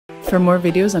For more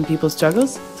videos on people's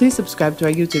struggles, please subscribe to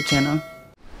our YouTube channel.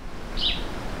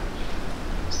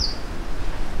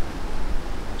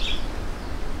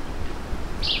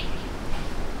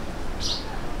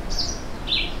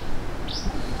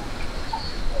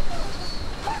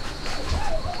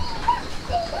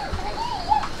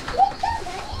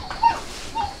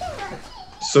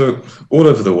 So all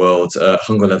over the world,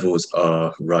 hunger levels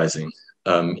are rising,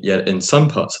 yet in some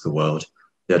parts of the world,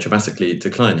 they are dramatically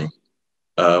declining.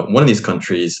 One of these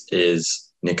countries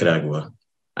is Nicaragua,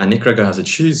 and Nicaragua has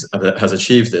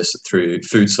achieved this through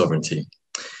food sovereignty.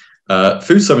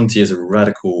 Food sovereignty is a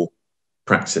radical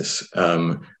practice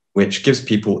which gives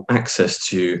people access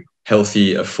to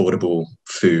healthy, affordable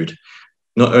food.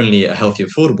 Not only a healthy,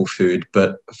 affordable food,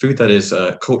 but food that is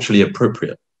culturally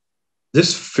appropriate.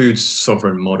 This food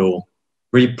sovereign model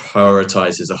really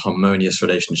prioritizes a harmonious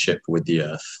relationship with the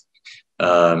earth.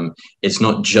 It's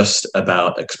not just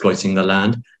about exploiting the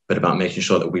land, but about making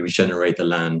sure that we regenerate the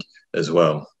land as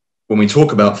well. When we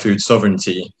talk about food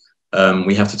sovereignty,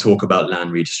 we have to talk about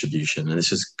land redistribution, and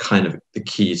this is kind of the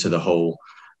key to the whole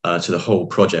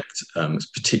project,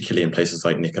 particularly in places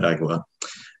like Nicaragua.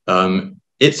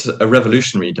 It's a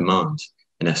revolutionary demand,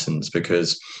 in essence,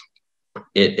 because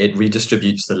it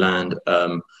redistributes the land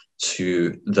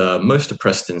to the most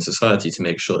oppressed in society to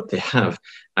make sure that they have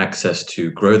access to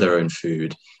grow their own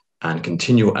food and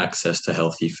continual access to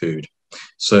healthy food.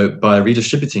 So by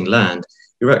redistributing land,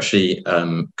 you're actually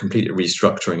completely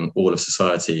restructuring all of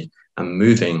society and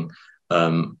moving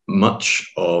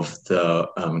much of the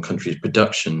country's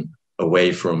production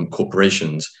away from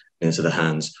corporations into the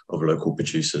hands of local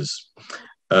producers.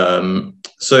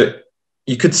 So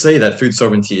you could say that food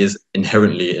sovereignty is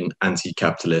inherently an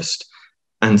anti-capitalist,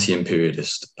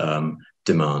 anti-imperialist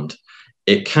demand.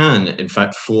 It can, in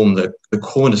fact, form the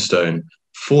cornerstone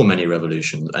for many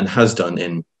revolutions, and has done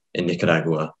in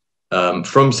Nicaragua.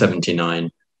 From 79,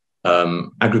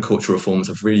 agricultural reforms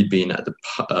have really been at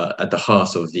the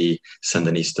heart of the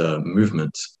Sandinista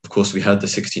movement. Of course, we had the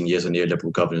 16 years of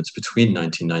neoliberal governance between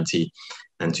 1990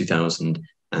 and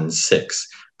 2006.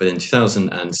 But in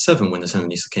 2007, when the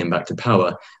Sandinista came back to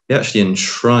power, they actually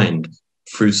enshrined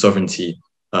food sovereignty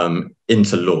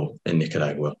into law in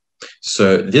Nicaragua.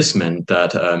 So this meant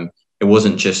that it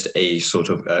wasn't just a sort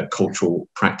of cultural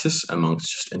practice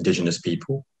amongst just indigenous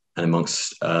people and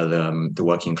amongst the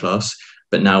working class,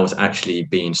 but now it's actually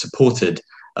being supported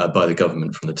by the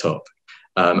government from the top.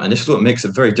 And this is what makes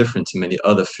it very different to many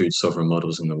other food sovereign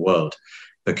models in the world,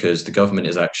 because the government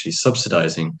is actually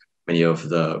subsidizing many of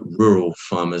the rural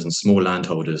farmers and small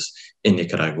landholders in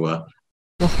Nicaragua.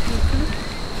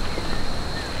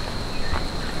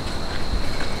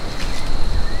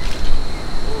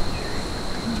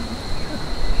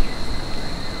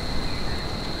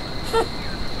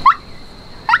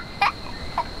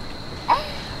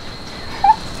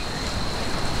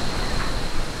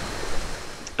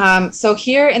 So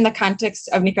here in the context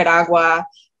of Nicaragua,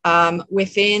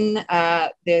 within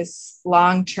this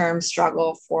long-term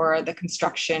struggle for the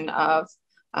construction of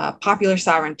popular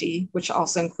sovereignty, which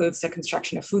also includes the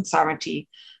construction of food sovereignty,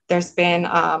 there's been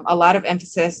a lot of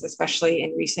emphasis, especially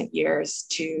in recent years,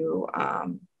 to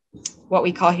what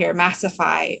we call here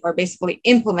massify, or basically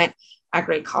implement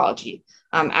agroecology.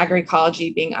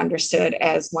 Agroecology being understood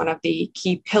as one of the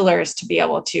key pillars to be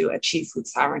able to achieve food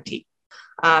sovereignty.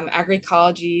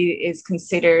 Agroecology is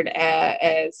considered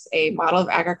as a model of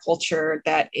agriculture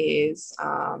that is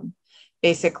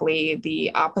basically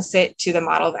the opposite to the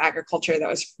model of agriculture that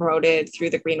was promoted through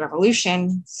the Green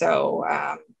Revolution. So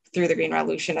through the Green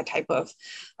Revolution, a type of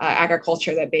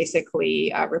agriculture that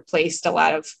basically replaced a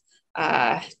lot of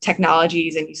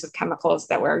technologies and use of chemicals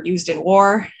that were used in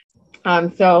war.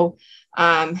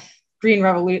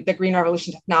 The Green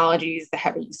Revolution technologies, the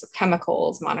heavy use of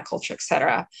chemicals, monoculture, et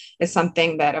cetera, is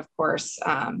something that, of course,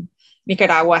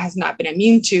 Nicaragua has not been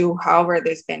immune to. However,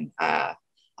 there's been a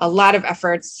lot of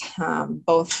efforts,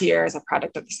 both here as a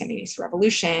product of the Sandinista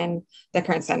revolution, the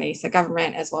current Sandinista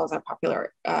government, as well as our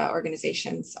popular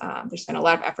organizations. There's been a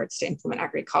lot of efforts to implement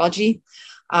agroecology.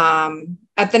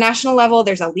 At the national level,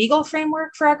 there's a legal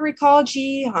framework for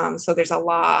agroecology. So there's a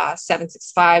law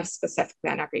 765 specifically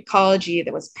on agroecology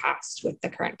that was passed with the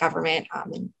current government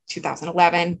in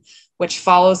 2011, which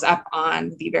follows up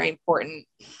on the very important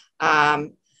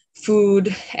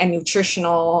food and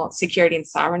nutritional security and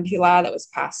sovereignty law that was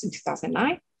passed in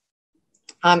 2009.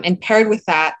 And paired with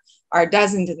that are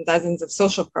dozens and dozens of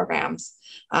social programs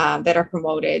that are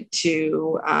promoted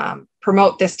to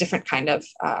promote this different kind of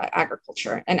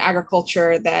agriculture, an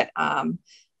agriculture that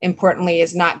importantly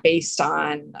is not based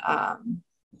on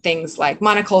things like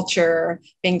monoculture,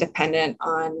 being dependent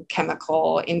on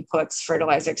chemical inputs,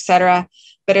 fertilizer, et cetera,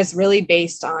 but is really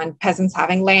based on peasants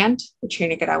having land, which here in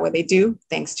Nicaragua they do,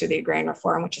 thanks to the agrarian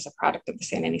reform, which is a product of the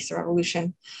Sandinista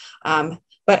revolution,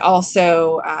 but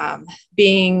also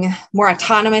being more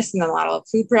autonomous in the model of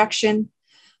food production,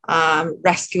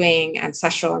 rescuing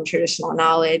ancestral and traditional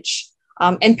knowledge,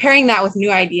 and pairing that with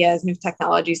new ideas, new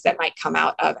technologies that might come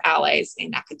out of allies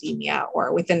in academia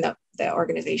or within the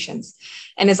organizations.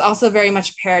 And is also very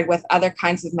much paired with other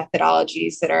kinds of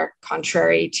methodologies that are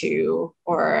contrary to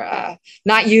or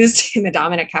not used in the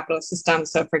dominant capitalist system.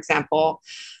 So for example,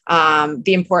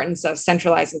 the importance of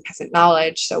centralizing peasant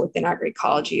knowledge. So within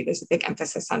agroecology, there's a big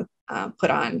emphasis on put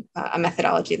on a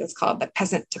methodology that's called the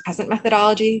peasant to peasant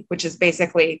methodology, which is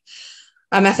basically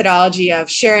a methodology of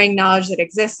sharing knowledge that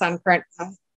exists on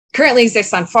currently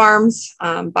exists on farms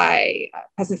by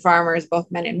peasant farmers,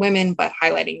 both men and women, but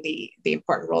highlighting the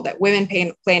important role that women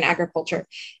play in agriculture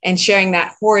and sharing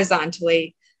that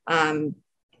horizontally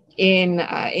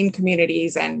in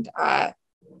communities and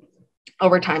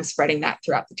over time spreading that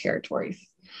throughout the territories.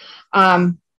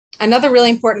 Another really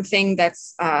important thing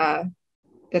that's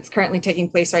currently taking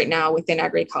place right now within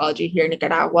agroecology here in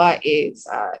Nicaragua is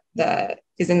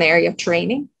in the area of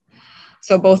training.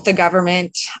 So both the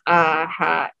government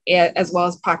as well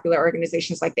as popular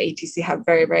organizations like the ATC have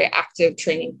very, very active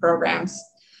training programs.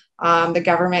 The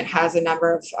government has a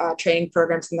number of training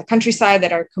programs in the countryside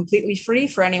that are completely free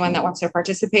for anyone that wants to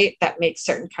participate, that makes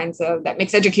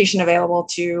education available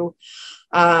to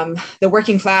the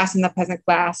working class and the peasant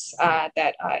class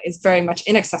that is very much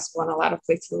inaccessible in a lot of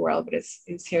places of the world, but is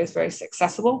here is very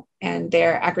accessible. And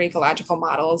their agroecological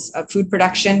models of food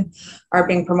production are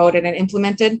being promoted and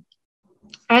implemented.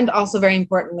 And also, very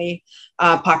importantly,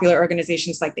 popular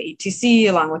organizations like the ATC,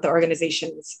 along with the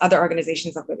other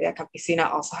organizations of the Via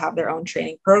Campesina, also have their own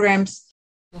training programs.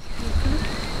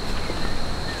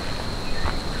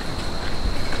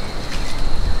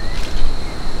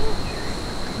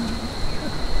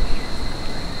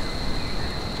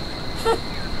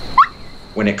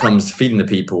 When it comes to feeding the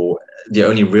people, the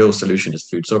only real solution is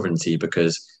food sovereignty,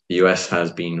 because the US has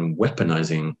been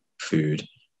weaponizing food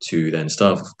to then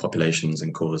starve populations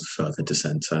and cause further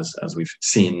dissent, as we've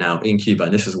seen now in Cuba.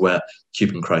 And this is where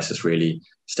Cuban crisis really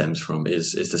stems from,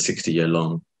 is the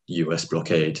 60-year-long US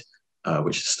blockade,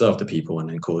 which starved the people and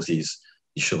then caused these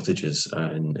shortages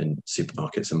in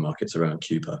supermarkets and markets around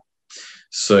Cuba.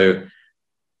 So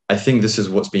I think this is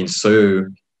what's been so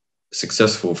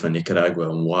successful for Nicaragua,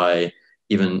 and why,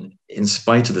 even in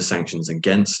spite of the sanctions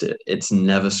against it, it's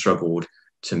never struggled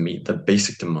to meet the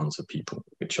basic demands of people,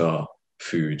 which are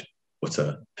food,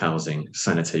 water, housing,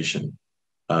 sanitation.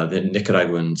 The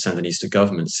Nicaraguan Sandinista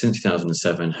government since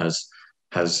 2007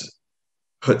 has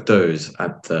put those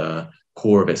at the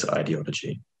core of its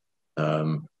ideology,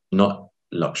 not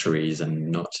luxuries and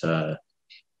not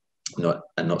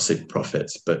say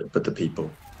profits, but the people.